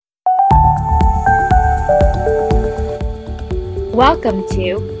Welcome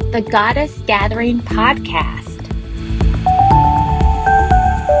to the Goddess Gathering Podcast.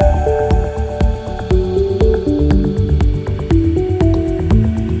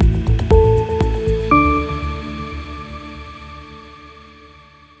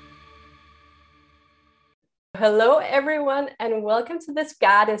 Hello, everyone, and welcome to this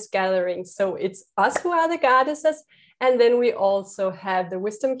Goddess Gathering. So it's us who are the goddesses, and then we also have the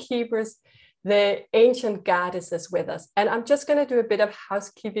wisdom keepers, the ancient goddesses with us. And I'm just going to do a bit of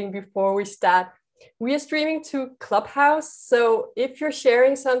housekeeping before we start. We are streaming to Clubhouse, so if you're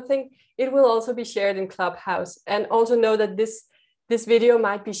sharing something, it will also be shared in Clubhouse. And also know that this video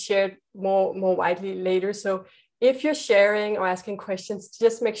might be shared more widely later. So if you're sharing or asking questions,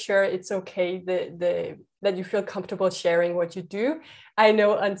 just make sure it's okay that you feel comfortable sharing what you do. I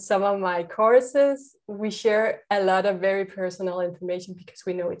know on some of my courses, we share a lot of very personal information because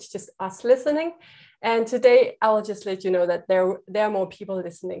we know it's just us listening. And today I will just let you know that there are more people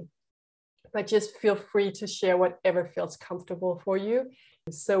listening, but just feel free to share whatever feels comfortable for you.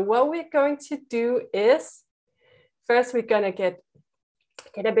 So what we're going to do is, first we're gonna get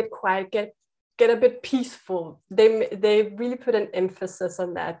a bit quiet, get a bit peaceful. They really put an emphasis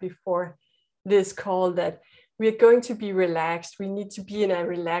on that before this call, that we're going to be relaxed. We need to be in a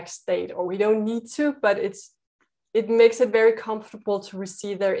relaxed state, or we don't need to, but it makes it very comfortable to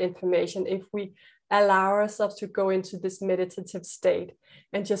receive their information if we allow ourselves to go into this meditative state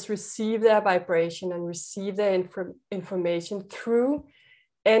and just receive their vibration and receive their information through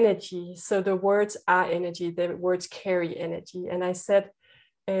energy. So the words are energy, the words carry energy. And I said,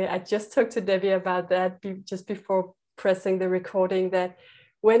 I just talked to Debbie about that just before pressing the recording, that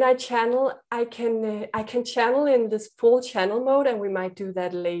when I channel, I can channel in this full channel mode, and we might do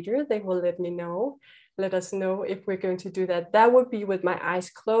that later. They will let us know if we're going to do that. That would be with my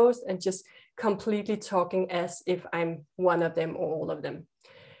eyes closed and just completely talking as if I'm one of them or all of them.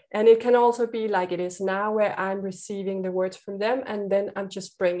 And it can also be like it is now, where I'm receiving the words from them, and then I'm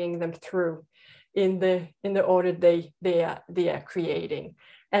just bringing them through in the order they are creating.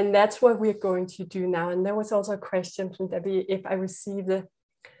 And that's what we're going to do now. And there was also a question from Debbie if I receive the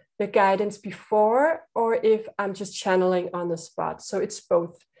guidance before or if I'm just channeling on the spot. So it's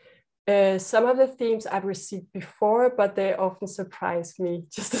both. Some of the themes I've received before, but they often surprise me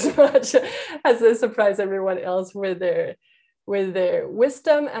just as much as they surprise everyone else with their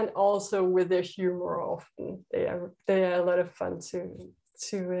wisdom and also with their humor. Often they are a lot of fun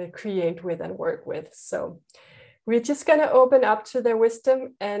to create with and work with. So we're just going to open up to their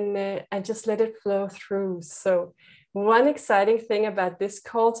wisdom and just let it flow through. So one exciting thing about this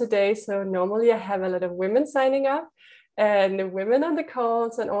call today, so normally I have a lot of women signing up, and women on the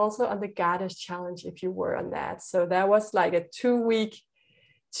calls and also on the Goddess Challenge if you were on that. So that was like a two-week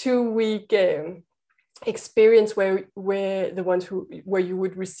experience where you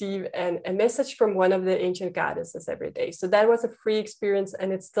would receive a message from one of the ancient goddesses every day. So that was a free experience,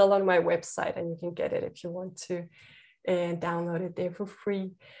 and it's still on my website, and you can get it if you want to and download it there for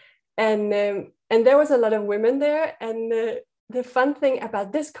free. And there was a lot of women there, and the fun thing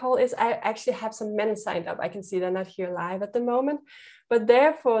about this call is I actually have some men signed up. I can see they're not here live at the moment, but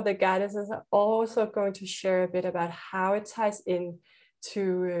therefore the goddesses are also going to share a bit about how it ties in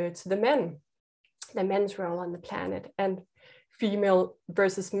to the men's role on the planet, and female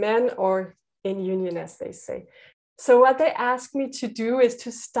versus men, or in union, as they say. So what they asked me to do is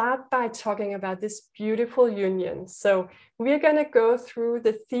to start by talking about this beautiful union. So we're going to go through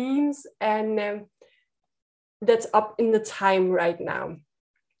the themes and that's up in the time right now,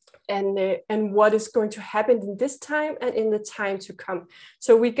 and what is going to happen in this time and in the time to come.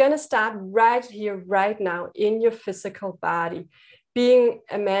 So we're going to start right here, right now, in your physical body. Being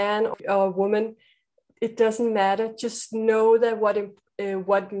a man or a woman, it doesn't matter. Just know that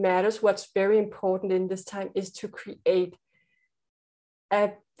what matters, what's very important in this time, is to create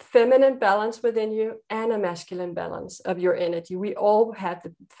a feminine balance within you and a masculine balance of your energy. We all have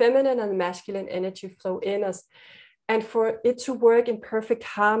the feminine and masculine energy flow in us. And for it to work in perfect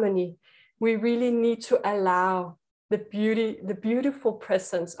harmony, we really need to allow the beautiful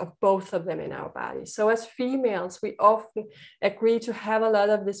presence of both of them in our bodies. So as females, we often agree to have a lot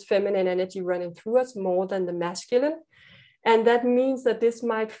of this feminine energy running through us more than the masculine. And that means that this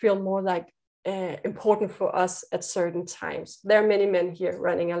might feel more like important for us at certain times. There are many men here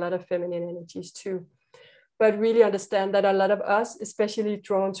running a lot of feminine energies too. But really understand that a lot of us, especially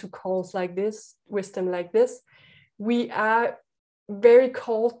drawn to calls like this, wisdom like this, we are very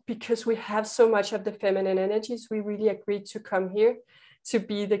called because we have so much of the feminine energies. We really agreed to come here to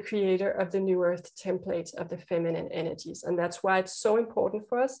be the creator of the new earth templates of the feminine energies. And that's why it's so important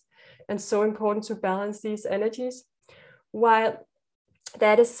for us and so important to balance these energies. while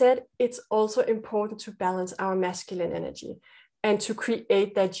that is said, it's also important to balance our masculine energy and to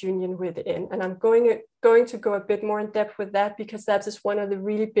create that union within. And I'm going to go a bit more in depth with that, because that is one of the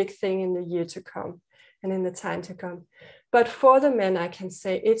really big things in the year to come and in the time to come. But for the men, I can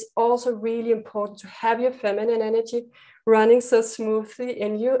say it's also really important to have your feminine energy running so smoothly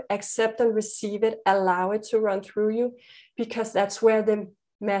in you, accept and receive it, allow it to run through you, because that's where the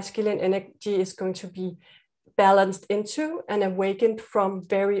masculine energy is going to be balanced into and awakened from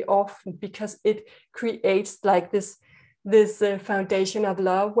very often, because it creates like this foundation of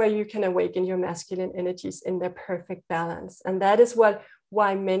love where you can awaken your masculine energies in their perfect balance. And that is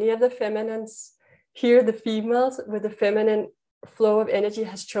why many of the feminines here, the females with the feminine flow of energy,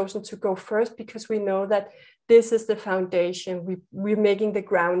 has chosen to go first, because we know that this is the foundation. We're making the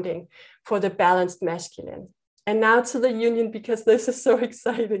grounding for the balanced masculine. And now to the union, because this is so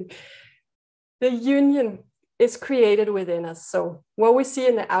exciting. The union is created within us. So what we see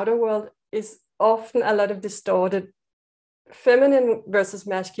in the outer world is often a lot of distorted feminine versus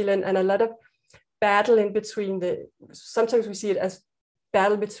masculine, and a lot of battle in between. Sometimes we see it as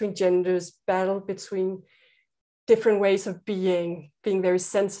battle between genders, battle between different ways of being very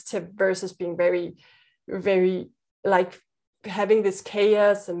sensitive versus being very, very like having this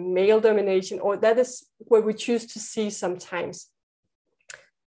chaos and male domination, or that is what we choose to see sometimes.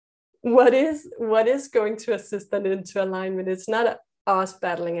 What is going to assist that into alignment? It's not us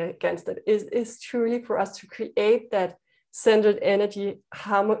battling against it. It's truly for us to create that centered energy,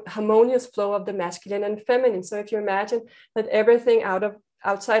 harmonious flow of the masculine and feminine. So if you imagine that everything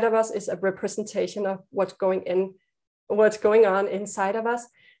outside of us is a representation of what's going on inside of us,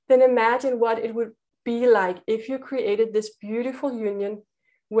 then imagine what it would be like if you created this beautiful union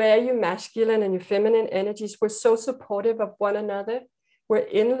where your masculine and your feminine energies were so supportive of one another, were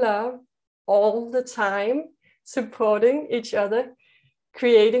in love all the time, supporting each other,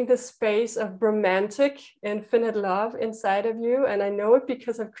 creating the space of romantic, infinite love inside of you. And I know it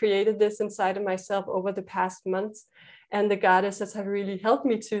because I've created this inside of myself over the past months. And the goddesses have really helped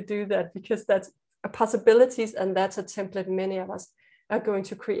me to do that, because that's a possibilities, and that's a template many of us are going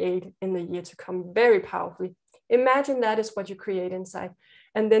to create in the year to come very powerfully. Imagine that is what you create inside,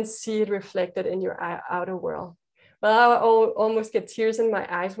 and then see it reflected in your outer world. Well, I almost get tears in my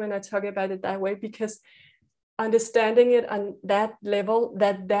eyes when I talk about it that way, because understanding it on that level,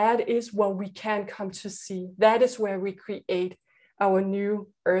 that is what we can come to see. That is where we create our new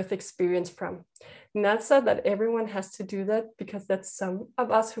earth experience from. Not so that everyone has to do that, because that's some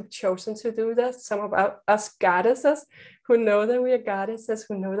of us who've chosen to do that, some of us goddesses who know that we are goddesses,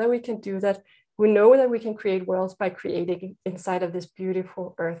 who know that we can do that, who know that we can create worlds by creating inside of this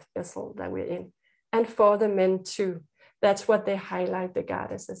beautiful earth vessel that we're in. And for the men too, that's what they highlight, the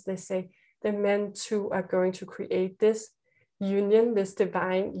goddesses. They say, the men too are going to create this union, this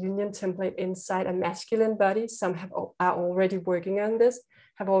divine union template inside a masculine body. Some are already working on this,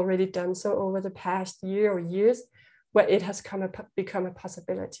 have already done so over the past year or years, where it has become a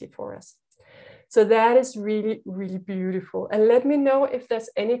possibility for us. So that is really, really beautiful. And let me know if there's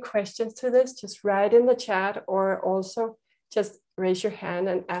any questions to this, just write in the chat, or also just raise your hand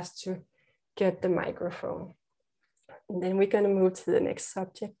and ask to get the microphone. And then we're going to move to the next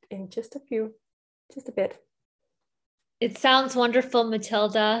subject in just a bit. It sounds wonderful,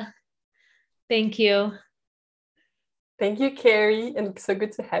 Matilda. Thank you. Thank you, Carrie. And so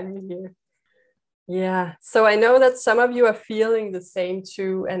good to have you here. Yeah. So I know that some of you are feeling the same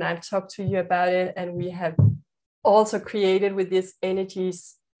too. And I've talked to you about it. And we have also created with these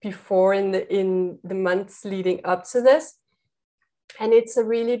energies before in the months leading up to this. And it's a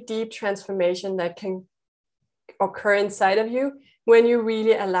really deep transformation that can occur inside of you when you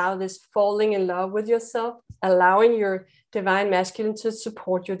really allow this falling in love with yourself, allowing your divine masculine to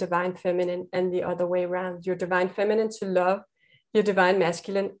support your divine feminine, and the other way around, your divine feminine to love your divine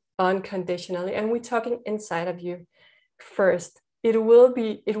masculine unconditionally. And we're talking inside of you first. It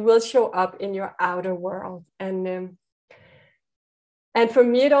will show up in your outer world. And for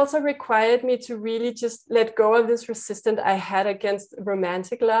me, it also required me to really just let go of this resistance I had against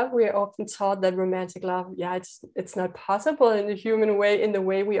romantic love. We are often taught that romantic love, it's not possible in the human way, in the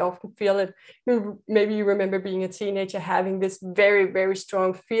way we often feel it. Maybe you remember being a teenager, having this very, very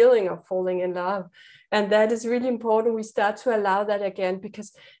strong feeling of falling in love. And that is really important. We start to allow that again,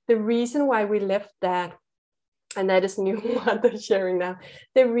 because the reason why we left that, and that is new what they're sharing now,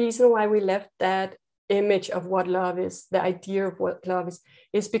 the reason why we left that image of what love is, the idea of what love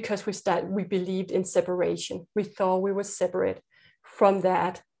is because we believed in separation. We thought we were separate from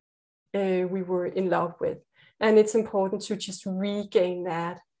that we were in love with. And it's important to just regain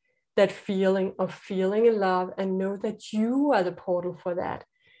that that feeling of feeling in love, and know that you are the portal for that,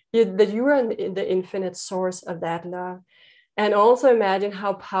 that you are the infinite source of that love. And also imagine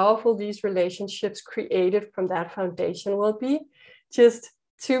how powerful these relationships created from that foundation will be. Just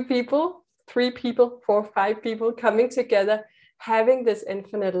 2 people, 3 people, 4, 5 people coming together, having this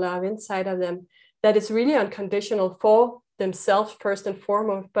infinite love inside of them that is really unconditional for themselves first and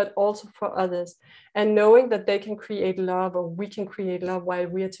foremost, but also for others, and knowing that they can create love, or we can create love while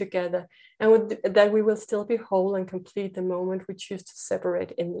we are together, and that we will still be whole and complete the moment we choose to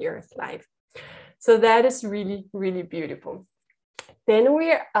separate in the earth life. So that is really, really beautiful. Then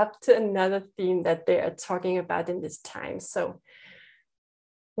we are up to another theme that they are talking about in this time. So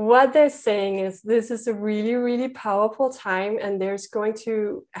what they're saying is this is a really, really powerful time, and there's going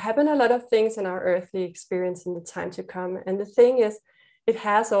to happen a lot of things in our earthly experience in the time to come. And the thing is, it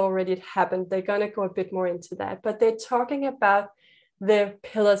has already happened. They're going to go a bit more into that, but they're talking about the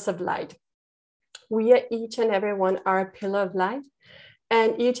pillars of light. We are, each and every one are a pillar of light, and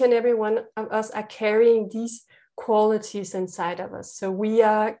each and every one of us are carrying these qualities inside of us. So we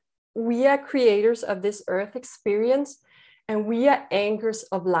are creators of this earth experience, and we are anchors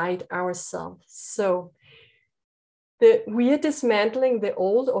of light ourselves. So we are dismantling the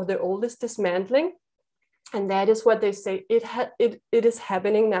old, or the old is dismantling. And that is what they say. It is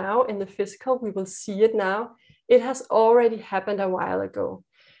happening now in the physical. We will see it now. It has already happened a while ago.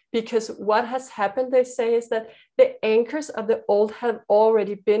 Because what has happened, they say, is that the anchors of the old have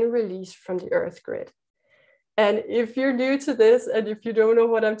already been released from the earth grid. And if you're new to this, and if you don't know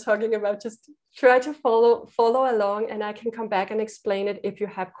what I'm talking about, just try to follow along, and I can come back and explain it if you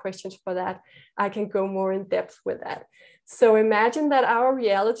have questions for that. I can go more in depth with that. So imagine that our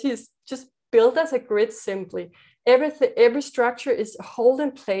reality is just built as a grid simply. Every structure is held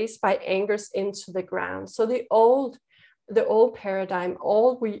in place by anchors into the ground. So the old paradigm,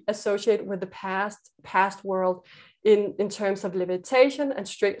 all we associate with the past world in terms of limitation and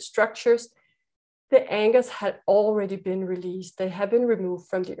strict structures, the anchors had already been released. They have been removed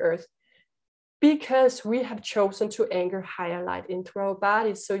from the earth because we have chosen to anchor higher light into our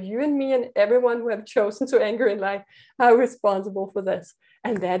bodies. So you and me and everyone who have chosen to anchor in light are responsible for this.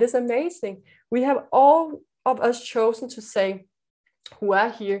 And that is amazing. We have all of us chosen to say, who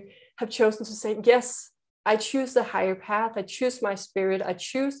are here, have chosen to say, yes, I choose the higher path. I choose my spirit. I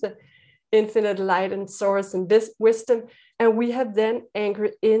choose the infinite light and source and this wisdom. And we have then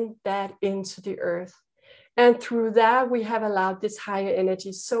anchored in that into the earth. And through that, we have allowed this higher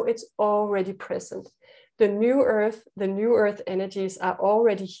energy. So it's already present. The new earth energies are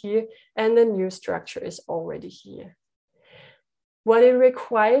already here, and the new structure is already here. What it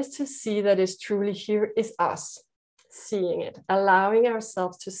requires to see that is truly here is us seeing it, allowing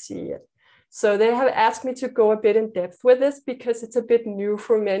ourselves to see it. So they have asked me to go a bit in depth with this because it's a bit new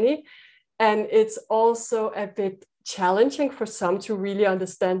for many. And it's also a bit challenging for some to really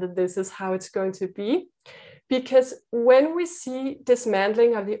understand that this is how it's going to be. Because when we see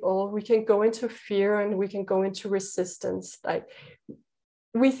dismantling of the old, we can go into fear and we can go into resistance. Like,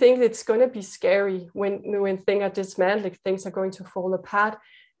 we think it's going to be scary when things are dismantling, things are going to fall apart,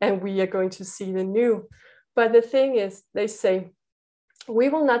 and we are going to see the new. But the thing is, they say, we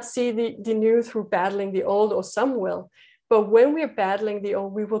will not see the new through battling the old, or some will. But when we're battling the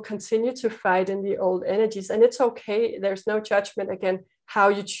old, we will continue to fight in the old energies. And it's okay. There's no judgment, again, how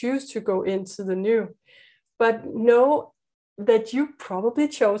you choose to go into the new. But know that you've probably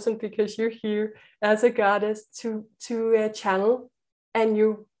chosen, because you're here as a goddess, to channel a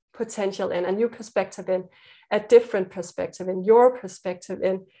new potential in, a new perspective in, a different perspective in, your perspective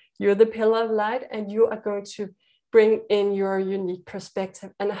in. You're the pillar of light, and you are going to bring in your unique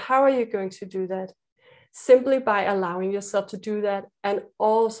perspective. And how are you going to do that? Simply by allowing yourself to do that, and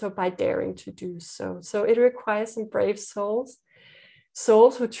also by daring to do so. So it requires some brave souls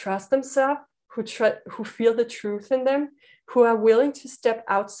who trust themselves, who feel the truth in them, who are willing to step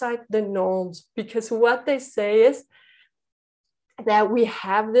outside the norms. Because what they say is that we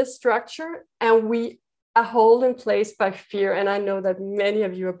have this structure and we are held in place by fear. And I know that many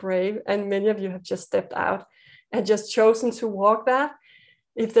of you are brave, and many of you have just stepped out and just chosen to walk that.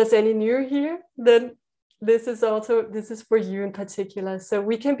 If there's any new here, then this is for you in particular. So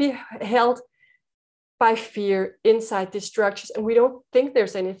we can be held by fear inside these structures, and we don't think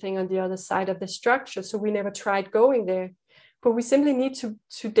there's anything on the other side of the structure. So we never tried going there, but we simply need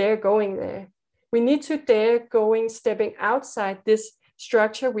to dare going there. We need to dare stepping outside this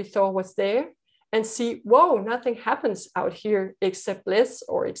structure we thought was there, and see, whoa, nothing happens out here except bliss,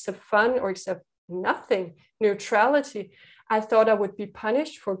 or except fun, or except nothing, neutrality. I thought I would be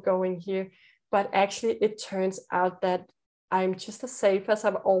punished for going here. But actually, it turns out that I'm just as safe as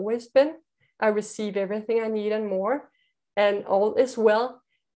I've always been. I receive everything I need and more, and all is well.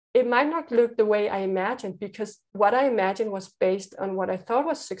 It might not look the way I imagined, because what I imagined was based on what I thought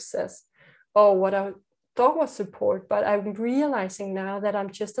was success or what I thought was support. But I'm realizing now that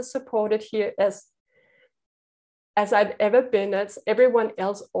I'm just as supported here as I've ever been, as everyone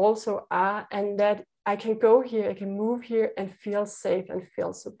else also are, and that I can go here, I can move here and feel safe and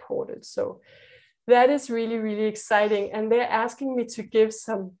feel supported. So that is really, really exciting. And they're asking me to give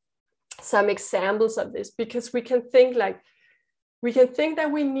some examples of this, because we can think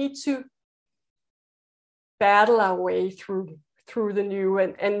that we need to battle our way through the new,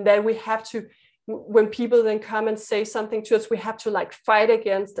 and that we have to, when people then come and say something to us, we have to like fight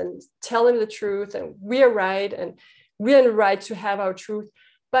against and tell them the truth, and we are right and we're in the right to have our truth.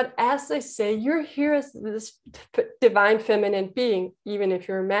 But as they say, you're here as this divine feminine being. Even if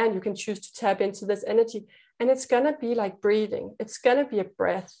you're a man, you can choose to tap into this energy, and it's gonna be like breathing. It's gonna be a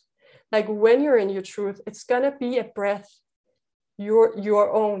breath. Like when you're in your truth, it's gonna be a breath,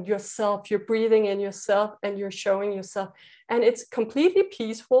 your own, yourself. You're breathing in yourself and you're showing yourself, and it's completely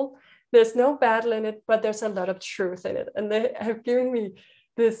peaceful. There's no battle in it, but there's a lot of truth in it. And they have given me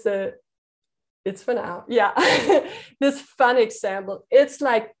this it's for now, yeah. This fun example. It's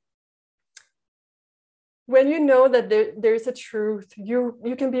like when you know that there's a truth,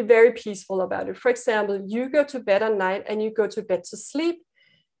 you can be very peaceful about it. For example, you go to bed at night and you go to bed to sleep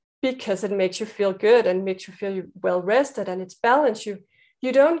because it makes you feel good and makes you feel well rested and it's balanced.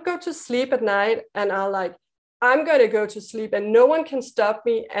 You don't go to sleep at night and are like, I'm going to go to sleep and no one can stop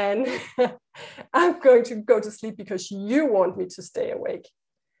me, and I'm going to go to sleep because you want me to stay awake.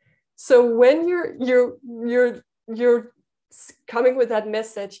 So when you're coming with that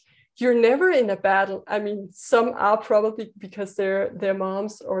message, you're never in a battle. I mean, some are probably because they're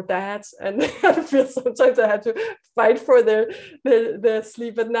moms or dads, and I feel sometimes I have to fight for their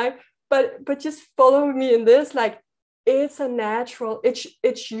sleep at night. But just follow me in this. Like, it's a natural.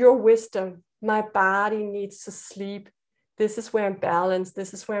 It's your wisdom. My body needs to sleep. This is where I'm balanced.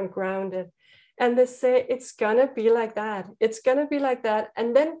 This is where I'm grounded. And they say it's gonna be like that. It's gonna be like that.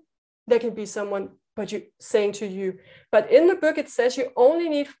 And then there can be someone but you saying to you, but in the book it says you only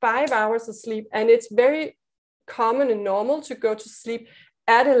need 5 hours of sleep, and it's very common and normal to go to sleep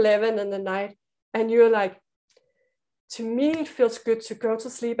at 11 in the night. And you're like, to me it feels good to go to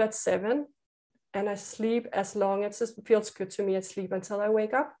sleep at 7, and I sleep as long as it feels good to me. I sleep until I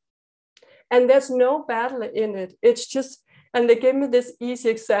wake up, and there's no battle in it. It's just, and they give me this easy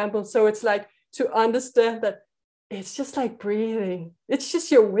example, so it's like to understand that it's just like breathing. It's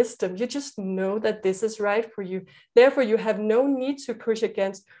just your wisdom. You just know that this is right for you. Therefore, you have no need to push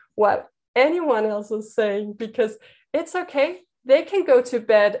against what anyone else is saying, because it's okay. They can go to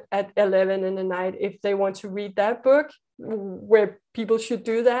bed at 11 in the night if they want to read that book where people should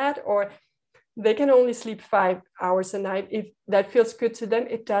do that, or they can only sleep 5 hours a night. If that feels good to them,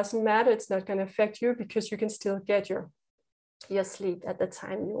 it doesn't matter. It's not going to affect you, because you can still get your sleep at the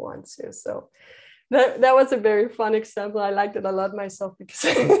time you want to. So that was a very fun example. I liked it a lot myself, because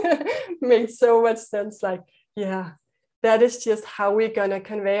it made so much sense. Like, yeah, that is just how we're going to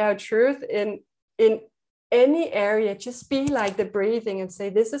convey our truth in any area. Just be like the breathing and say,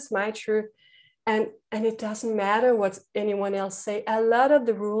 this is my truth. And it doesn't matter what anyone else say. A lot of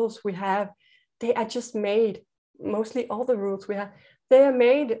the rules we have, they are just made. Mostly all the rules we have, they are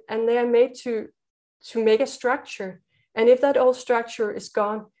made, and they are made to make a structure. And if that old structure is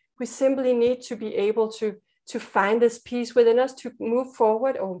gone, we simply need to be able to find this peace within us, to move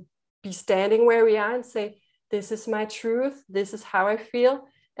forward, or be standing where we are and say, this is my truth, this is how I feel.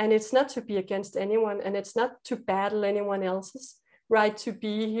 And it's not to be against anyone, and it's not to battle anyone else's right to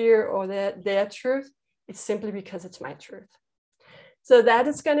be here or their truth. It's simply because it's my truth. So that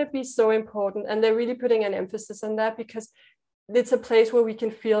is going to be so important. And they're really putting an emphasis on that, because it's a place where we can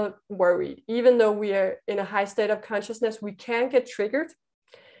feel worried. Even though we are in a high state of consciousness, we can get triggered.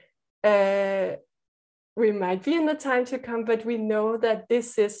 We might be in the time to come, but we know that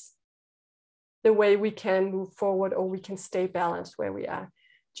this is the way we can move forward, or we can stay balanced where we are,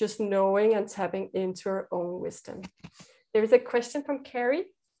 just knowing and tapping into our own wisdom. There's a question from Carrie.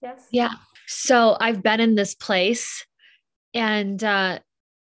 Yes. Yeah. So I've been in this place, and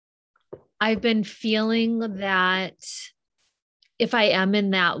I've been feeling that if I am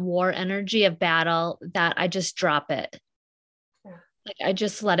in that war energy of battle, that I just drop it. Yeah. Like I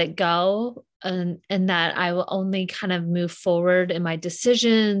just let it go, and that I will only kind of move forward in my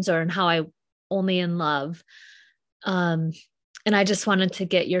decisions, or in how I only in love. And I just wanted to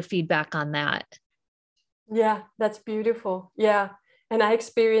get your feedback on that. Yeah, that's beautiful. Yeah. And I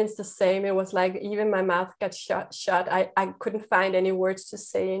experienced the same. It was like even my mouth got shut. I couldn't find any words to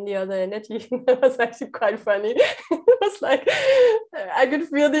say in the other energy. It was actually quite funny. It was like I could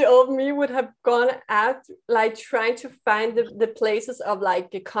feel the old me would have gone out, like trying to find the places of like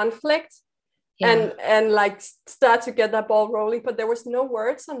a conflict, and like start to get that ball rolling. But there was no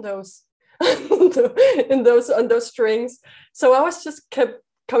words on those on those strings. So I was just kept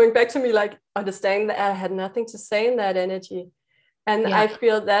coming back to me, like understanding that I had nothing to say in that energy. And I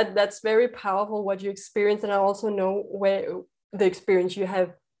feel that that's very powerful what you experience. And I also know where the experience you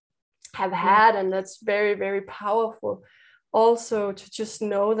have had. And that's very, very powerful. Also to just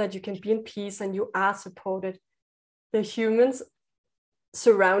know that you can be in peace and you are supported. The humans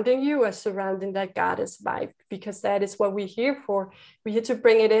surrounding you are surrounding that goddess vibe, because that is what we're here for. We're here to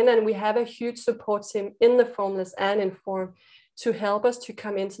bring it in, and we have a huge support team in the formless and in form to help us to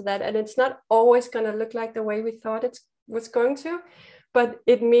come into that. And it's not always going to look like the way we thought it was going to, but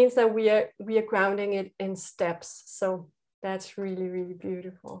it means that we are grounding it in steps. So that's really, really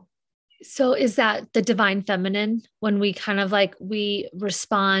beautiful. So is that the divine feminine, when we kind of like, we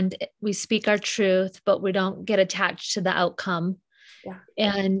respond, we speak our truth, but we don't get attached to the outcome. Yeah.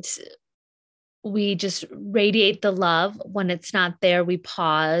 And we just radiate the love. When it's not there, we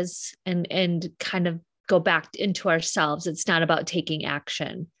pause and kind of go back into ourselves. It's not about taking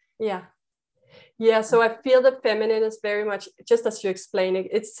action. Yeah. Yeah. So I feel the feminine is very much, just as you're explaining,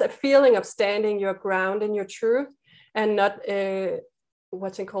 it's a feeling of standing your ground in your truth and not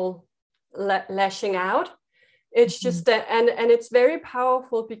what's it called? Lashing out. It's just that, and it's very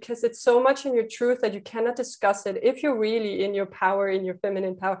powerful because it's so much in your truth that you cannot discuss it if you're really in your power, in your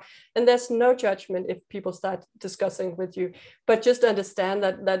feminine power. And there's no judgment if people start discussing with you, but just understand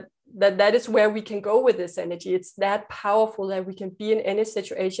that is where we can go with this energy. It's that powerful that we can be in any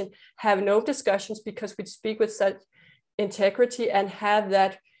situation, have no discussions, because we speak with such integrity and have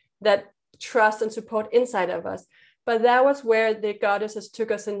that trust and support inside of us. But that was where the goddesses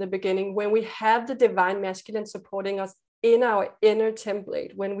took us in the beginning, when we have the divine masculine supporting us in our inner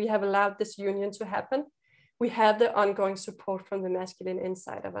template. When we have allowed this union to happen, we have the ongoing support from the masculine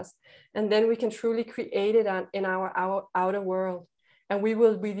inside of us. And then we can truly create it in our outer world. And we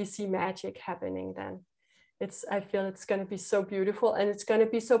will really see magic happening then. I feel it's going to be so beautiful, and it's going to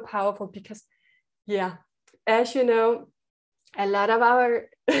be so powerful because, yeah, as you know, a lot of our,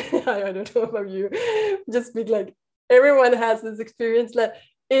 I don't know about you, just speak like, everyone has this experience that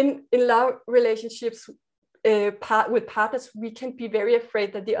in love relationships with partners, we can be very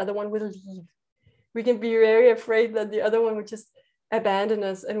afraid that the other one will leave. We can be very afraid that the other one will just abandon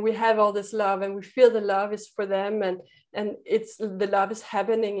us. And we have all this love, and we feel the love is for them, and the love is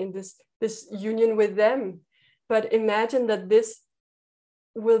happening in this union with them. But imagine that this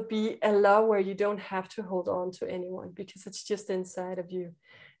will be a love where you don't have to hold on to anyone, because it's just inside of you,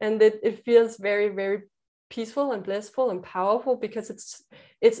 and that it feels very, very peaceful and blissful and powerful, because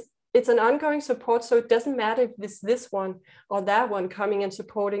it's an ongoing support. So it doesn't matter if it's this one or that one coming and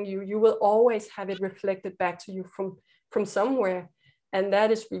supporting you, you will always have it reflected back to you from somewhere. And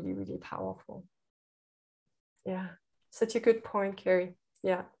that is really, really powerful. Yeah, such a good point, Carrie.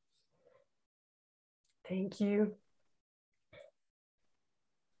 Yeah, thank you.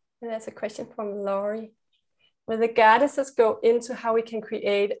 And there's a question from Laurie. Will the goddesses go into how we can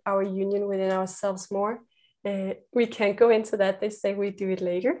create our union within ourselves more? We can't go into that. They say we do it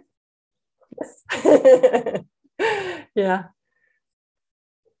later. Yes. Yeah.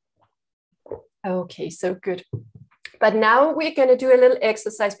 Okay, so good. But now we're going to do a little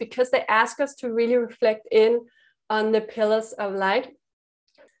exercise, because they ask us to really reflect in on the pillars of light.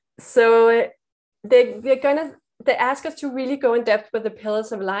 So they ask us to really go in depth with the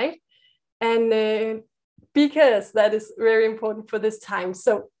pillars of light, and because that is very important for this time.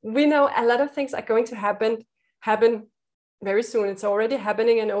 So we know a lot of things are going to happen very soon. It's already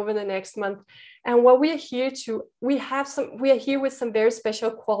happening, and over the next month. And what we are here to, we are here with some very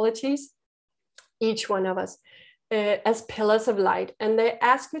special qualities, each one of us, as pillars of light. And they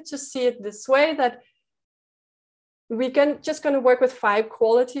ask me to see it this way, that just going to work with 5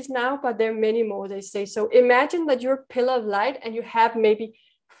 qualities now, but there are many more, they say. So imagine that you're a pillar of light and you have maybe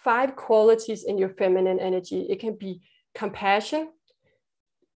 5 qualities in your feminine energy. It can be compassion,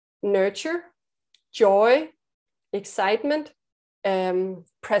 nurture, joy, excitement,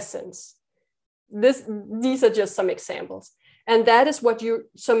 presence. These are just some examples. And that is what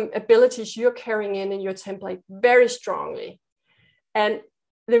some abilities you're carrying in your template very strongly. And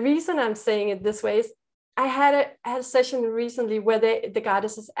the reason I'm saying it this way is, I had a session recently where the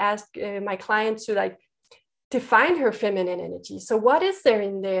goddesses asked my client to define her feminine energy. So what is there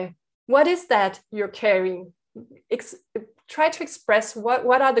in there? What is that you're carrying? try to express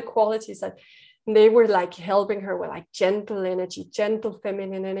what are the qualities that they were like helping her with, like gentle energy, gentle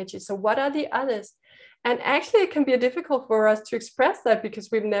feminine energy. So what are the others? And actually it can be difficult for us to express that because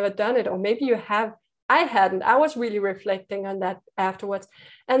we've never done it, or maybe you have. I hadn't. I was really reflecting on that afterwards.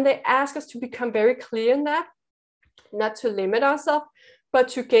 And they ask us to become very clear in that, not to limit ourselves, but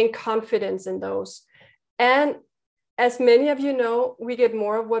to gain confidence in those. And as many of you know, we get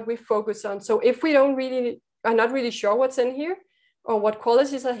more of what we focus on. So if we are not really sure what's in here or what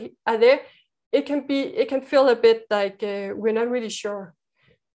qualities are there, it can feel a bit like we're not really sure.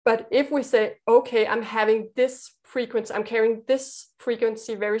 But if we say, okay, I'm having this frequency, I'm carrying this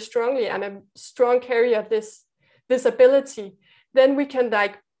frequency very strongly, I'm a strong carrier of this ability, then we can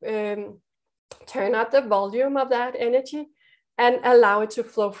like turn up the volume of that energy and allow it to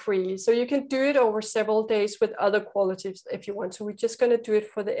flow freely. So you can do it over several days with other qualities if you want to. We're just going to do it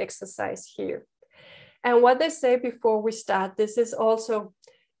for the exercise here. And what they say before we start this is also,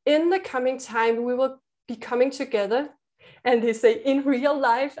 in the coming time, we will be coming together. And they say in real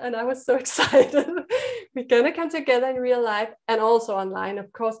life, and I was so excited. We're going to come together in real life and also online,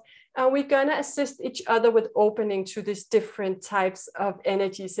 of course. And we're going to assist each other with opening to these different types of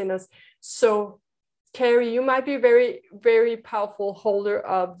energies in us. So, Carrie, you might be a very, very powerful holder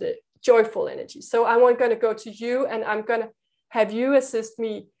of the joyful energy. So I'm going to go to you and I'm going to have you assist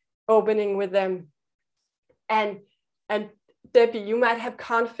me opening with them. And Debbie, you might have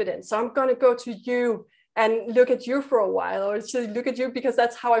confidence. So I'm going to go to you and look at you for a while, or just look at you because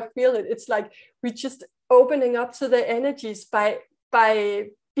that's how I feel it. It's like we're just opening up to the energies by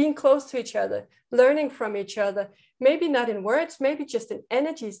being close to each other, learning from each other, maybe not in words, maybe just in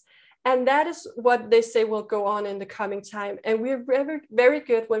energies. And that is what they say will go on in the coming time. And we're very, very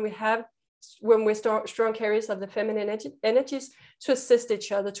good when we're strong carriers of the feminine energies to assist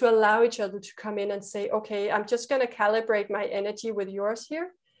each other, to allow each other to come in and say, okay, I'm just going to calibrate my energy with yours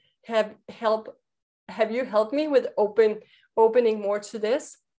here. Have you helped me with opening more to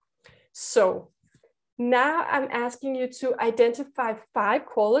this? So now I'm asking you to identify 5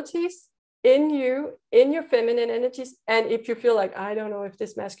 qualities in you, in your feminine energies. And if you feel like, I don't know if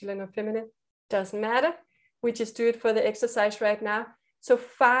this masculine or feminine, doesn't matter. We just do it for the exercise right now. So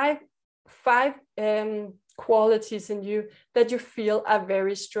five qualities in you that you feel are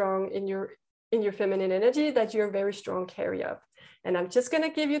very strong in your feminine energy, that you're a very strong carrier of. And I'm just going to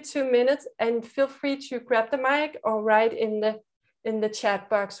give you 2 minutes, and feel free to grab the mic or write in the chat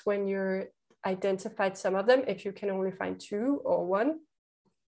box when you're identified some of them. If you can only find 2 or 1,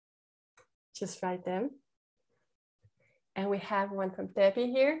 just write them. And we have one from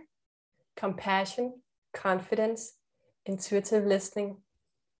Debbie here: compassion, confidence, intuitive listening,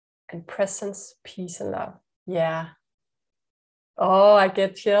 and presence, peace, and love. Yeah. Oh, I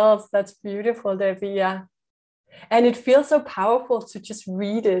get chills. That's beautiful, Debbie. Yeah. And it feels so powerful to just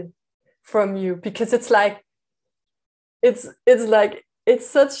read it from you, because it's like, it's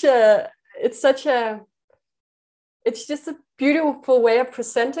just a beautiful way of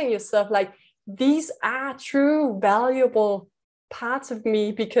presenting yourself. Like, these are true, valuable parts of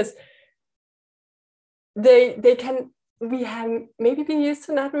me, because we have maybe been used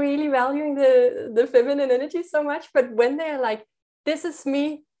to not really valuing the feminine energy so much, but when they're like, this is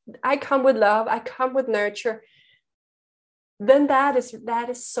me, I come with love, I come with nurture, then that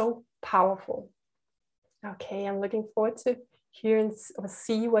is so powerful. Okay, I'm looking forward to hear or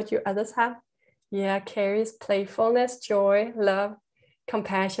see what your others have. Yeah, carries playfulness, joy, love,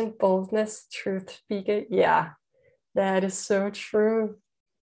 compassion, boldness, truth speaker. Yeah, that is so true.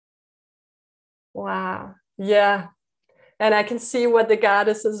 Wow. Yeah. And I can see what the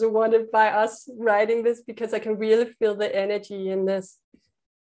goddesses wanted by us writing this, because I can really feel the energy in this.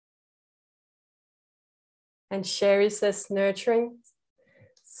 And Sherry says nurturing,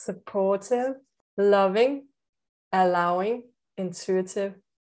 supportive, loving, allowing, intuitive.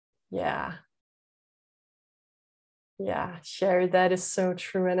 Yeah. Yeah, Sherry, that is so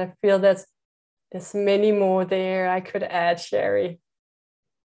true. And I feel that there's many more there I could add, Sherry.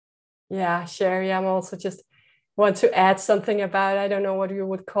 Yeah, Sherry, I'm also just want to add something about, I don't know what you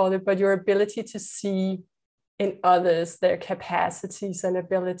would call it, but your ability to see in others their capacities and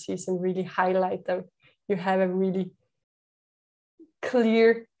abilities and really highlight them. You have a really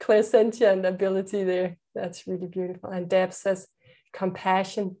clairsentient ability there. That's really beautiful. And Deb says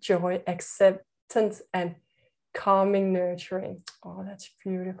compassion, joy, acceptance, and calming, nurturing. Oh, that's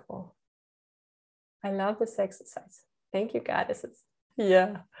beautiful. I love this exercise. Thank you, goddesses.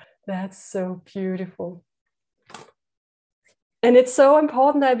 Yeah, that's so beautiful. And it's so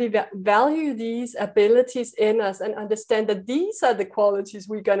important that we value these abilities in us and understand that these are the qualities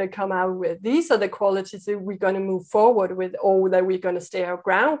we're going to come out with. These are the qualities that we're going to move forward with, or that we're going to stay our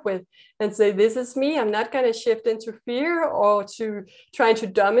ground with, and say, this is me. I'm not going to shift into fear or to trying to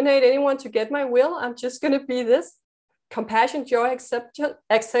dominate anyone to get my will. I'm just going to be this compassion, joy,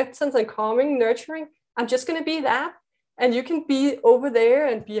 acceptance, and calming, nurturing. I'm just going to be that. And you can be over there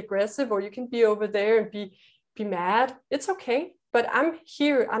and be aggressive, or you can be over there and be mad. It's okay, but I'm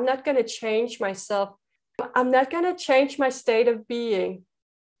here. I'm not going to change myself. I'm not going to change my state of being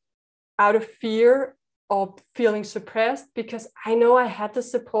out of fear or feeling suppressed, because I know I had the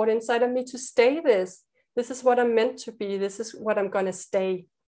support inside of me to stay this. This is what I'm meant to be. This is what I'm going to stay.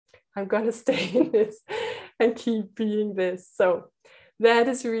 I'm going to stay in this and keep being this. So that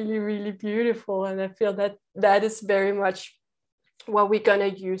is really, really beautiful. And I feel that that is very much what we're going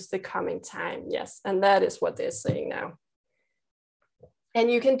to use the coming time. Yes. And that is what they're saying now. And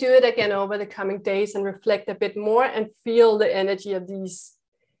you can do it again over the coming days and reflect a bit more and feel the energy of these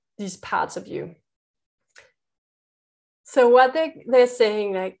parts of you. So what they're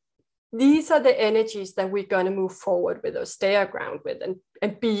saying, like, these are the energies that we're going to move forward with or stay our ground with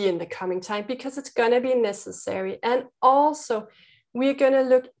and be in the coming time, because it's going to be necessary. And also we're going to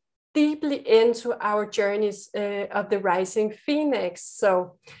look deeply into our journeys of the rising phoenix.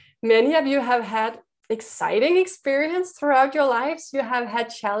 So many of you have had exciting experience throughout your lives. You have had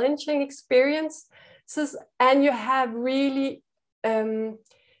challenging experiences, and you have really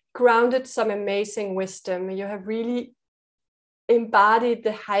grounded some amazing wisdom. You have really embodied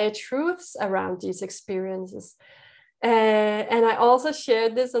the higher truths around these experiences. And I also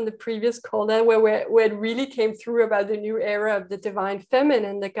shared this on the previous call that where it really came through about the new era of the divine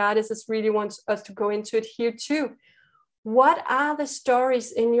feminine. The goddesses really wants us to go into it here too. What are the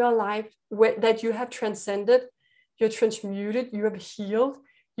stories in your life that you have transcended, you're transmuted, you have healed,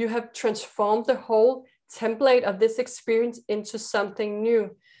 you have transformed the whole template of this experience into something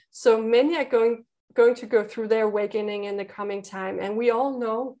new? So many are going to go through their awakening in the coming time. And we all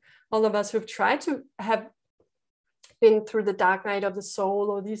know, all of us who've tried to have been through the dark night of the soul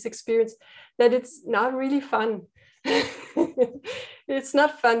or these experiences, that it's not really fun. It's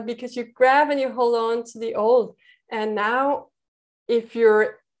not fun because you grab and you hold on to the old. And now if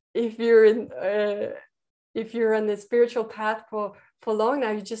you're on the spiritual path for long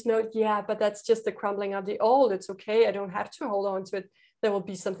now, you just know, yeah, but that's just the crumbling of the old. It's okay. I don't have to hold on to it. There will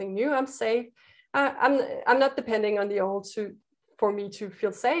be something new. I'm safe. I'm not depending on the old for me to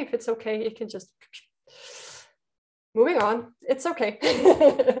feel safe. It's okay. It can just moving on. It's okay.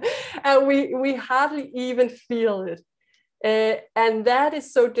 And we hardly even feel it. And that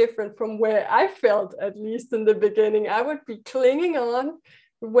is so different from where I felt, at least in the beginning. I would be clinging on,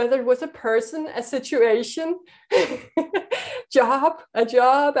 whether it was a person, a situation, a job,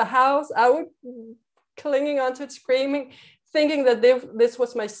 a house. I would clinging onto it, screaming, thinking that this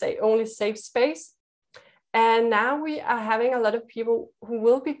was my only safe space. And now we are having a lot of people who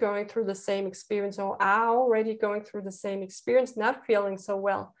will be going through the same experience or are already going through the same experience, not feeling so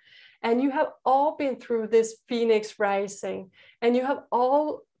well. And you have all been through this phoenix rising, and you have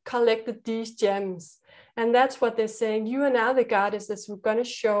all collected these gems. And that's what they're saying. You are now the goddesses who are going to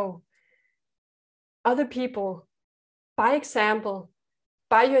show other people by example,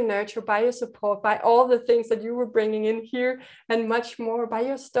 by your nurture, by your support, by all the things that you were bringing in here and much more, by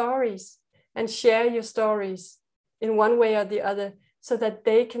your stories, and share your stories in one way or the other so that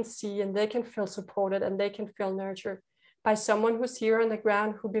they can see and they can feel supported and they can feel nurtured by someone who's here on the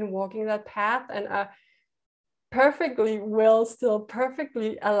ground, who've been walking that path and are perfectly well, still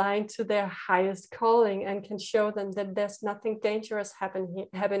perfectly aligned to their highest calling, and can show them that there's nothing dangerous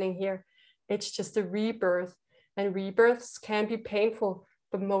happening here. It's just a rebirth, and rebirths can be painful,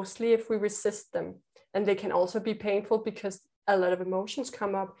 but mostly if we resist them. And they can also be painful because a lot of emotions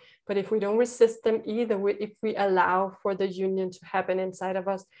come up, but if we don't resist them either, if we allow for the union to happen inside of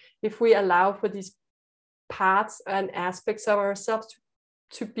us, if we allow for these parts and aspects of ourselves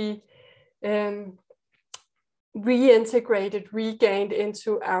to be reintegrated, regained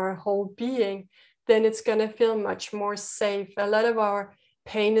into our whole being, then it's going to feel much more safe. A lot of our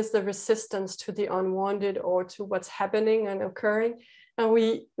pain is the resistance to the unwanted or to what's happening and occurring. And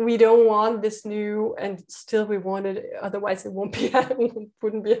we don't want this new, and still we want it, otherwise it won't be happening, it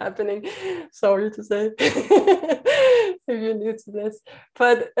wouldn't be happening. Sorry to say, if you're new to this.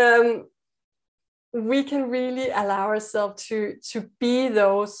 But we can really allow ourselves to be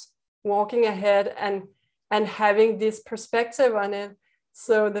those walking ahead and having this perspective on it.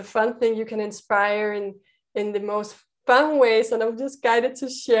 So the fun thing, you can inspire in the most fun ways, and I'm just guided to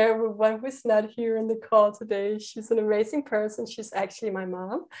share with one who's not here in the call today. She's an amazing person. She's actually my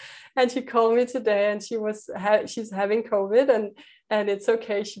mom, and she called me today, and she's having COVID, and it's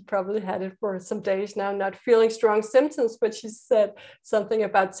okay. She probably had it for some days now, not feeling strong symptoms, but she said something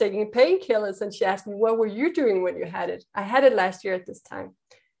about taking painkillers, and she asked me, what were you doing when you had it? I had it last year at this time.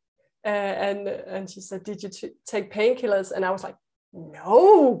 And she said, did you take painkillers? And I was like,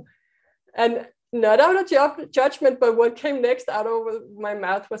 no. And not out of judgment, but what came next out of my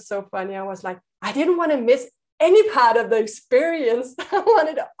mouth was so funny. I was like, I didn't want to miss any part of the experience. I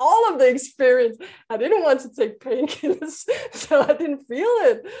wanted all of the experience. I didn't want to take painkillers, so I didn't feel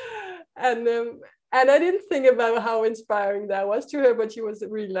it. And I didn't think about how inspiring that was to her, but she was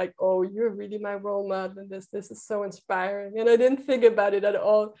really like, oh, you're really my role model, and this is so inspiring. And I didn't think about it at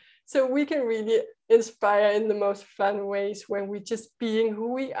all. So we can really inspire in the most fun ways when we just being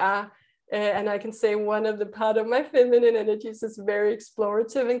who we are. And I can say one of the part of my feminine energies is very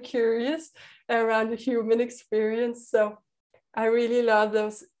explorative and curious around the human experience. So I really love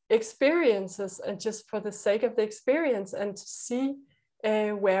those experiences, and just for the sake of the experience, and to see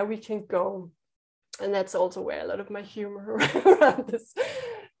where we can go. And that's also where a lot of my humor around this,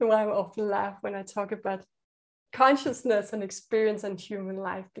 why I often laugh when I talk about consciousness and experience and human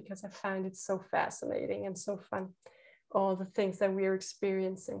life, because I find it so fascinating and so fun, all the things that we are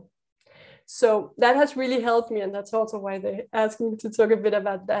experiencing. So that has really helped me, and that's also why they asked me to talk a bit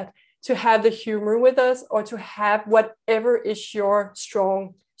about that, to have the humor with us, or to have whatever is your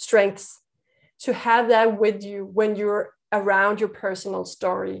strengths, to have that with you when you're around your personal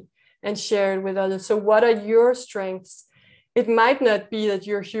story and share it with others. So what are your strengths? It might not be that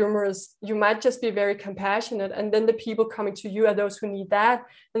you're humorous. You might just be very compassionate. And then the people coming to you are those who need that.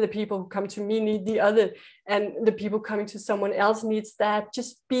 And the people who come to me need the other. And the people coming to someone else needs that.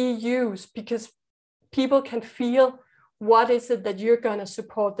 Just be you, because people can feel what is it that you're going to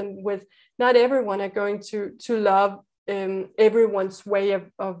support them with. Not everyone are going to love everyone's way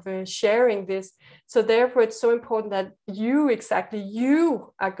of sharing this. So therefore, it's so important that you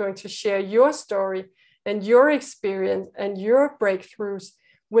are going to share your story and your experience and your breakthroughs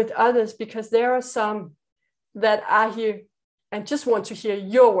with others, because there are some that are here and just want to hear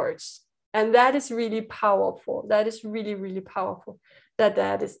your words. And that is really powerful. That is really, really powerful,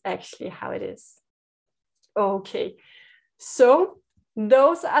 that is actually how it is. Okay, so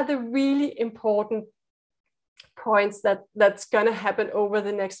those are the really important points that's going to happen over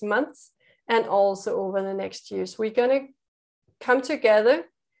the next months and also over the next years. We're going to come together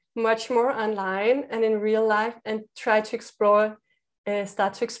much more online and in real life, and try to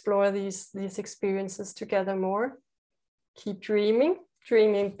start to explore these experiences together more. Keep dreaming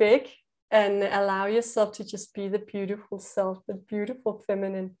big, and allow yourself to just be the beautiful self, the beautiful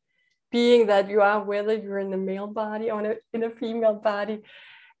feminine being that you are, whether you're in a male body or in a female body.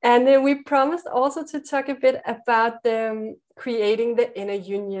 And then we promised also to talk a bit about creating the inner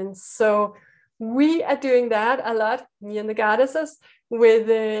union. So we are doing that a lot, me and the goddesses,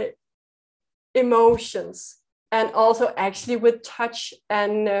 with emotions, and also actually with touch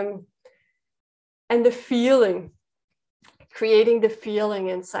and the feeling, creating the feeling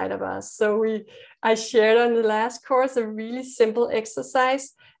inside of us. So I shared on the last course a really simple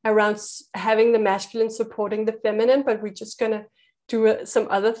exercise around having the masculine supporting the feminine, but we're just gonna do some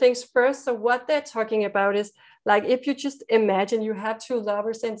other things first. So what they're talking about is, like, if you just imagine you have two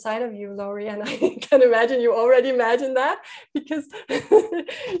lovers inside of you, Laurie, and I can imagine you already imagine that, because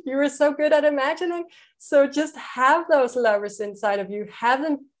you were so good at imagining. So just have those lovers inside of you, have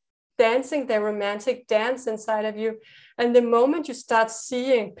them dancing their romantic dance inside of you. And the moment you start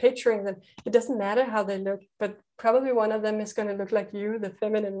picturing them, it doesn't matter how they look, but probably one of them is going to look like you, the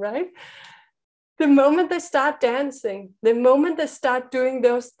feminine, right? The moment they start dancing, the moment they start doing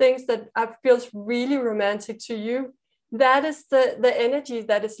those things that feels really romantic to you, that is the energy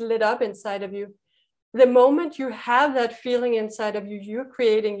that is lit up inside of you. The moment you have that feeling inside of you, you're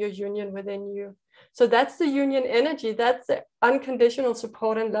creating your union within you. So that's the union energy. That's the unconditional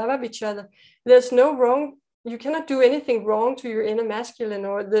support and love of each other. There's no wrong. You cannot do anything wrong to your inner masculine,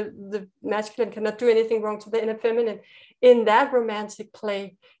 or the masculine cannot do anything wrong to the inner feminine. In that romantic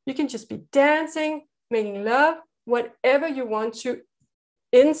play, you can just be dancing, making love, whatever you want to,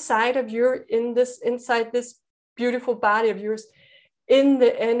 inside this beautiful body of yours, in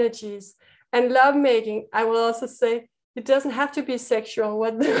the energies. And love making, I will also say, it doesn't have to be sexual.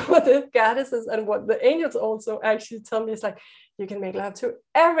 What the goddesses and what the angels also actually tell me is, like, you can make love to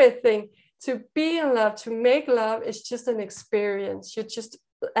everything. To be in love, to make love is just an experience. You're just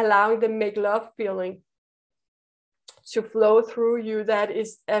allowing the make love feeling to flow through you. That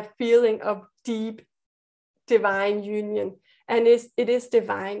is a feeling of deep divine union. And it is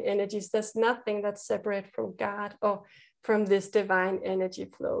divine energies. There's nothing that's separate from God or from this divine energy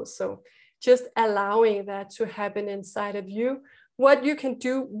flow. So just allowing that to happen inside of you. What you can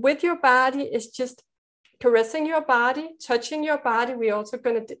do with your body is just caressing your body, touching your body. We're also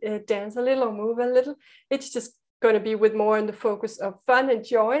going to dance a little or move a little. It's just going to be with more in the focus of fun and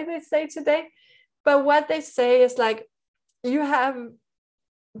joy, they say today. But what they say is like, you have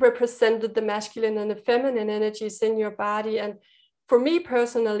represented the masculine and the feminine energies in your body. And for me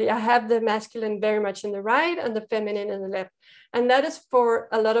personally, I have the masculine very much in the right and the feminine in the left. And that is for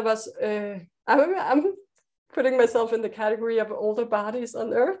a lot of us. I'm putting myself in the category of older bodies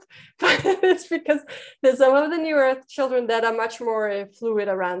on earth, but it's because there's some of the new earth children that are much more fluid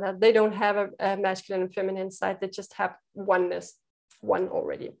around that. They don't have a masculine and feminine side. They just have one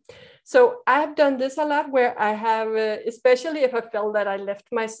already. So I've done this a lot where I have, especially if I feel that I left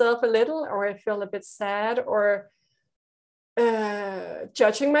myself a little, or I feel a bit sad or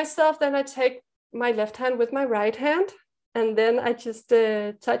judging myself, then I take my left hand with my right hand. And then I just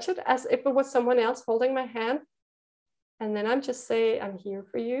touch it as if it was someone else holding my hand. And then I'm just say, I'm here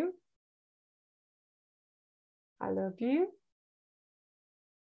for you. I love you.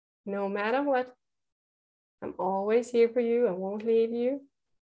 No matter what, I'm always here for you. I won't leave you.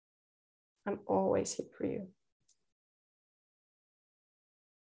 I'm always here for you.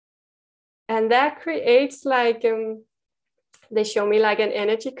 And that creates like, they show me like an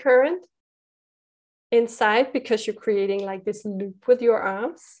energy current inside, because you're creating like this loop with your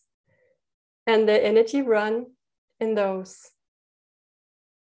arms, and the energy run in those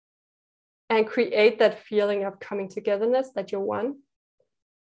and create that feeling of coming togetherness, that you're one.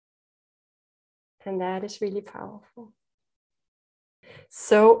 And that is really powerful.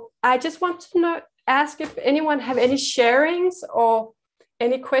 So I just want to ask if anyone have any sharings or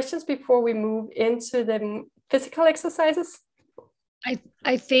any questions before we move into the physical exercises.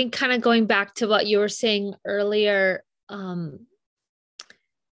 I think kind of going back to what you were saying earlier, in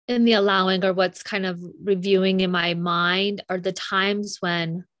the allowing, or what's kind of reviewing in my mind, are the times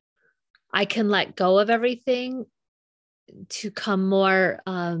when I can let go of everything to come more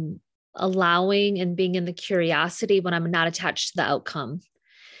allowing and being in the curiosity when I'm not attached to the outcome.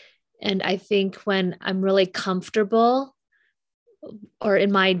 And I think when I'm really comfortable, or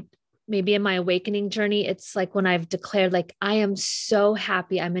maybe in my awakening journey, it's like when I've declared, like, I am so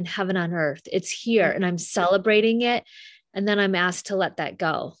happy, I'm in heaven on earth, it's here, and I'm celebrating it. And then I'm asked to let that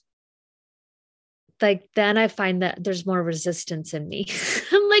go. Like, then I find that there's more resistance in me.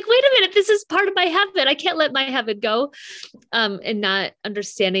 I'm like, wait a minute, this is part of my heaven. I can't let my heaven go. And not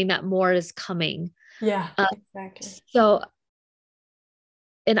understanding that more is coming. Yeah, exactly. So,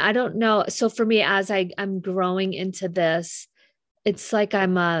 and I don't know. So for me, as I'm growing into this, it's like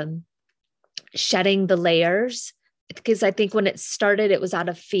I'm shedding the layers, because I think when it started, it was out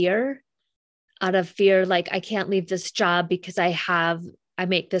of fear, like, I can't leave this job because I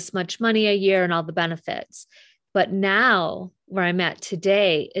make this much money a year and all the benefits. But now where I'm at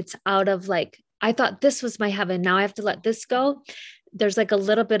today, it's out of like, I thought this was my heaven. Now I have to let this go. There's like a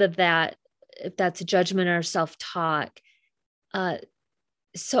little bit of that, if that's a judgment or self-talk.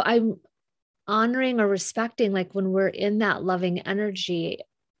 So I'm honoring or respecting, like, when we're in that loving energy,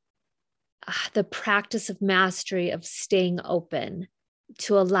 the practice of mastery of staying open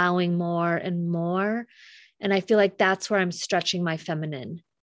to allowing more and more. And I feel like that's where I'm stretching my feminine.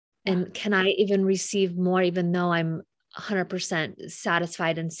 And can I even receive more, even though I'm 100%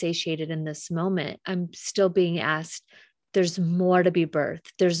 satisfied and satiated in this moment? I'm still being asked, there's more to be birthed.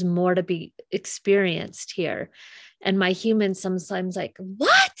 There's more to be experienced here. And my human sometimes like,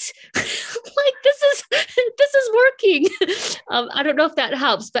 what? Like, this is working. I don't know if that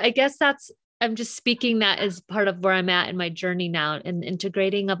helps, but I guess I'm just speaking that as part of where I'm at in my journey now, and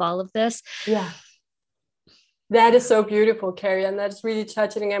integrating of all of this. Yeah. That is so beautiful, Carrie. And that's really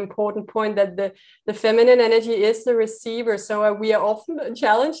touching an important point, that the feminine energy is the receiver. So we are often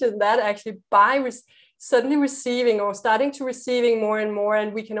challenged in that, actually, by suddenly receiving or starting to receiving more and more.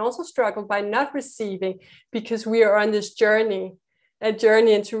 And we can also struggle by not receiving, because we are on this journey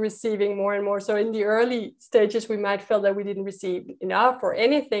into receiving more and more. So in the early stages, we might feel that we didn't receive enough or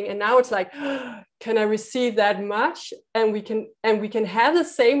anything. And now it's like, can I receive that much? And we can have the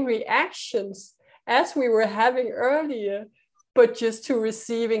same reactions as we were having earlier, but just to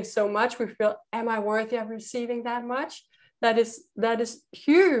receiving so much, we feel, am I worthy of receiving that much? That is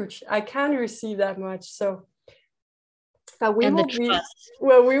huge. I can't receive that much. So we will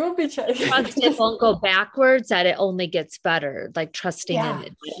be trust it won't go backwards, that it only gets better, like trusting in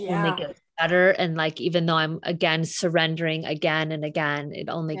it only gets better. And like, even though I'm again surrendering again and again, it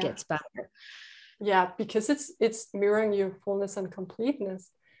only gets better. Yeah, because it's mirroring your fullness and completeness.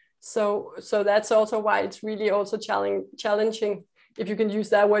 So that's also why it's really also challenging, if you can use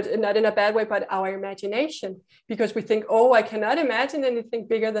that word, not in a bad way, but our imagination, because we think, oh, I cannot imagine anything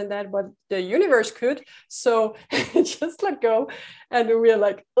bigger than that, but the universe could. So just let go. And we're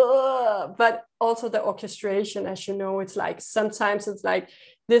like, ugh. But also the orchestration, as you know, it's like, sometimes it's like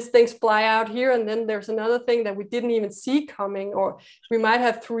these things fly out here, and then there's another thing that we didn't even see coming, or we might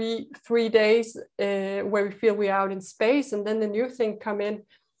have three days where we feel we're out in space, and then the new thing come in.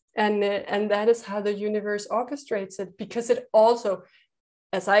 And that is how the universe orchestrates it, because it also,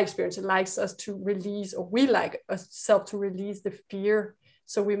 as I experience it, likes us to release, or we like ourselves to release the fear.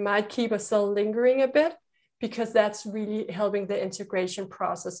 So we might keep ourselves lingering a bit, because that's really helping the integration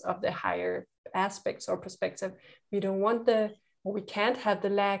process of the higher aspects or perspective. We don't want or we can't have the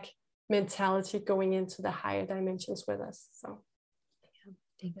lack mentality going into the higher dimensions with us. So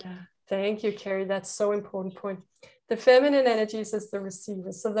Thank you. Thank you, Carrie. That's so important point. The feminine energies is the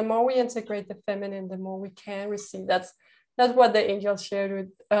receiver. So the more we integrate the feminine, the more we can receive. That's what the angels shared with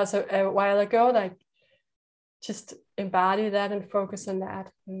us a while ago. Like, just embody that and focus on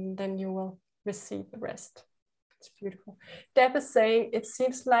that, and then you will receive the rest. It's beautiful. Deb is saying, it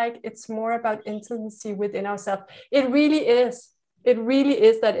seems like it's more about intimacy within ourselves. It really is. It really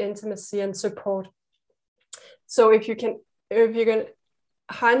is that intimacy and support. So if you can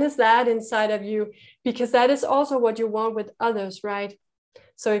harness that inside of you, because that is also what you want with others, right?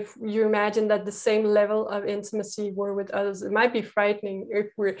 So if you imagine that the same level of intimacy were with others, it might be frightening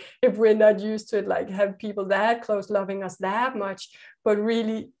if we're not used to it, like have people that close loving us that much. But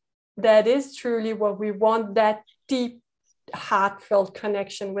really, that is truly what we want, that deep, heartfelt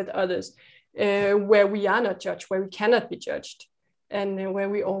connection with others, where we are not judged, where we cannot be judged, and where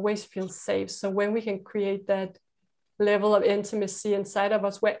we always feel safe. So when we can create that level of intimacy inside of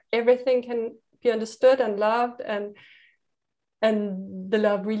us, where everything can be understood and loved, and the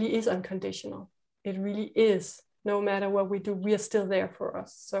love really is unconditional. It really is. No matter what we do, we are still there for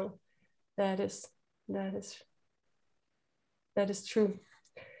us. So that is true.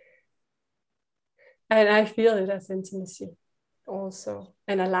 And I feel it as intimacy also,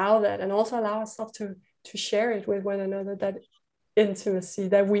 and allow that, and also allow ourselves to share it with one another, that intimacy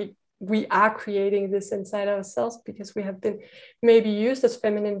that we are creating this inside ourselves, because we have been maybe used as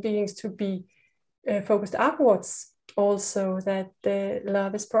feminine beings to be focused outwards. Also, that the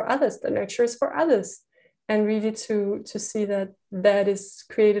love is for others, the nurture is for others, and really to see that is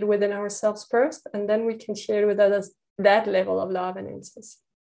created within ourselves first, and then we can share with others that level of love and intimacy.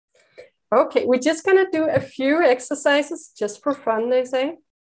 Okay, we're just gonna do a few exercises just for fun, they say.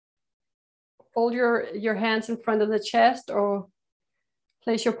 Hold your hands in front of the chest, or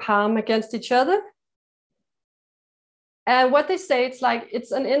place your palm against each other. And what they say,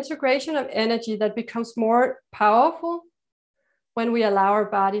 it's an integration of energy that becomes more powerful when we allow our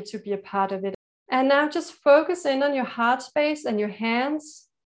body to be a part of it. And now just focus in on your heart space and your hands,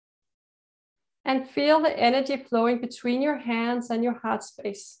 and feel the energy flowing between your hands and your heart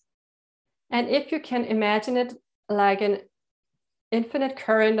space. And if you can imagine it like an infinite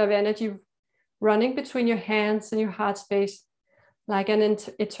current of energy running between your hands and your heart space, like an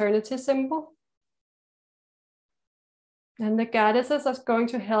eternity symbol. And the goddesses are going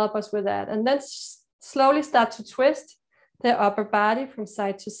to help us with that. And then slowly start to twist the upper body from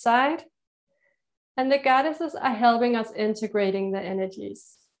side to side. And the goddesses are helping us integrating the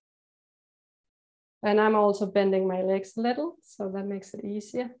energies. And I'm also bending my legs a little, so that makes it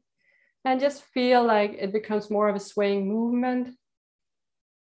easier. And just feel like it becomes more of a swaying movement.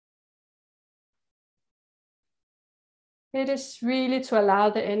 It is really to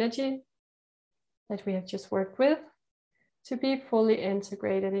allow the energy that we have just worked with to be fully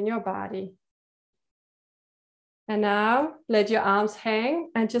integrated in your body. And now let your arms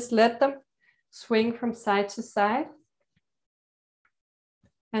hang and just let them swing from side to side.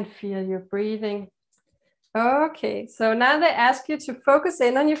 And feel your breathing. Okay, so now they ask you to focus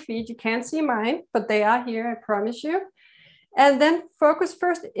in on your feet. You can't see mine, but they are here, I promise you. And then focus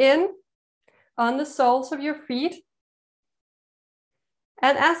first in on the soles of your feet.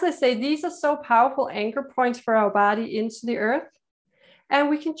 And as I say, these are so powerful anchor points for our body into the earth. And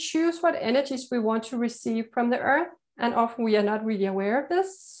we can choose what energies we want to receive from the earth. And often we are not really aware of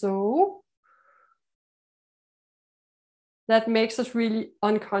this. So that makes us really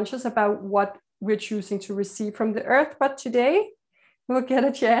unconscious about what we're choosing to receive from the earth. But today we'll get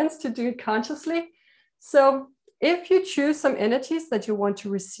a chance to do it consciously. So if you choose some energies that you want to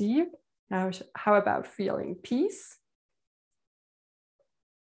receive, how about feeling peace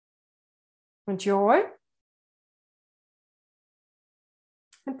and joy,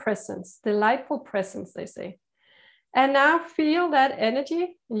 and presence, delightful presence, they say. And now feel that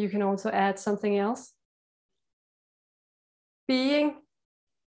energy. You can also add something else. Being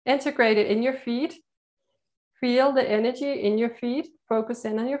integrated in your feet. Feel the energy in your feet. Focus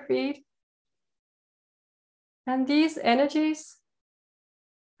in on your feet. And these energies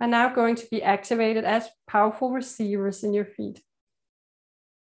are now going to be activated as powerful receivers in your feet.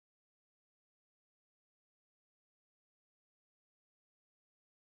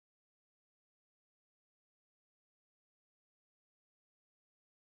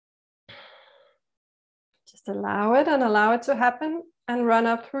 Just allow it and allow it to happen, and run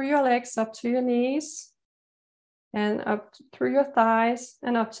up through your legs, up to your knees, and up through your thighs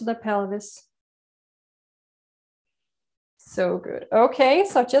and up to the pelvis. So good. Okay,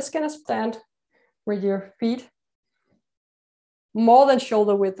 so just gonna stand with your feet more than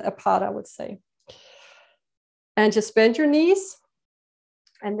shoulder width apart, I would say. And just bend your knees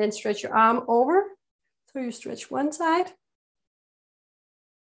and then stretch your arm over. So you stretch one side.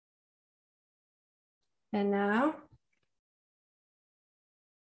 And now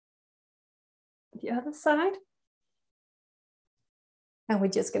the other side. And we're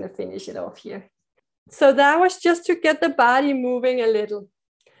just going to finish it off here. So that was just to get the body moving a little.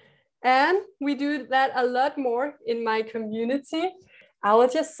 And we do that a lot more in my community. I will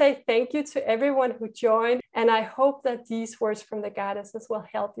just say thank you to everyone who joined. And I hope that these words from the goddesses will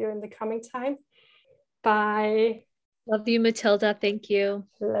help you in the coming time. Bye. Love you, Matilda. Thank you.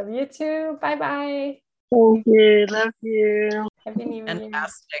 Love you too. Bye-bye. Thank you. Love you. Happy New Year.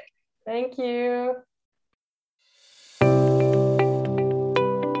 Fantastic. Thank you.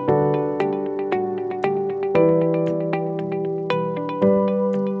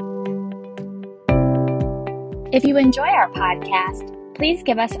 If you enjoy our podcast, please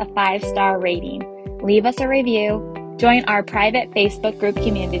give us a 5-star rating, leave us a review, join our private Facebook group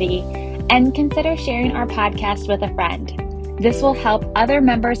community, and consider sharing our podcast with a friend. This will help other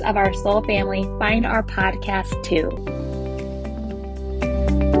members of our soul family find our podcast too.